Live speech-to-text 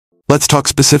Let's talk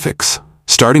specifics,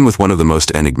 starting with one of the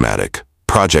most enigmatic,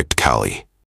 Project Kali.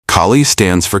 Kali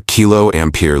stands for Kilo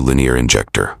Ampere Linear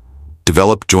Injector.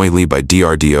 Developed jointly by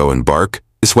DRDO and BARC,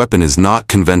 this weapon is not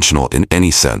conventional in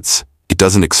any sense. It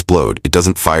doesn't explode, it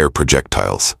doesn't fire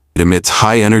projectiles. It emits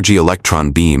high-energy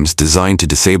electron beams designed to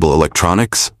disable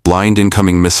electronics, blind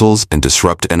incoming missiles, and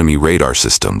disrupt enemy radar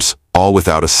systems, all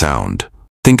without a sound.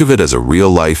 Think of it as a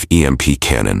real-life EMP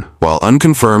cannon. While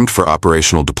unconfirmed for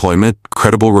operational deployment,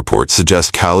 credible reports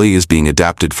suggest Kali is being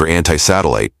adapted for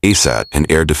anti-satellite, ASAT,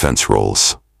 and air defense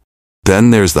roles. Then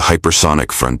there's the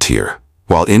hypersonic frontier.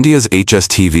 While India's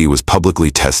HSTV was publicly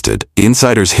tested,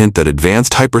 insiders hint that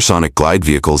advanced hypersonic glide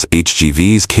vehicles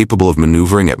HGVs capable of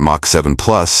maneuvering at Mach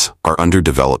 7+, are under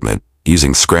development,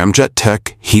 using scramjet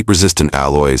tech, heat-resistant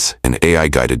alloys, and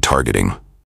AI-guided targeting.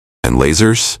 And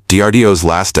lasers? DRDO's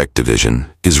LASTEC division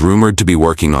is rumored to be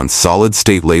working on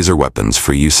solid-state laser weapons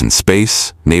for use in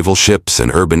space, naval ships,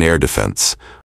 and urban air defense,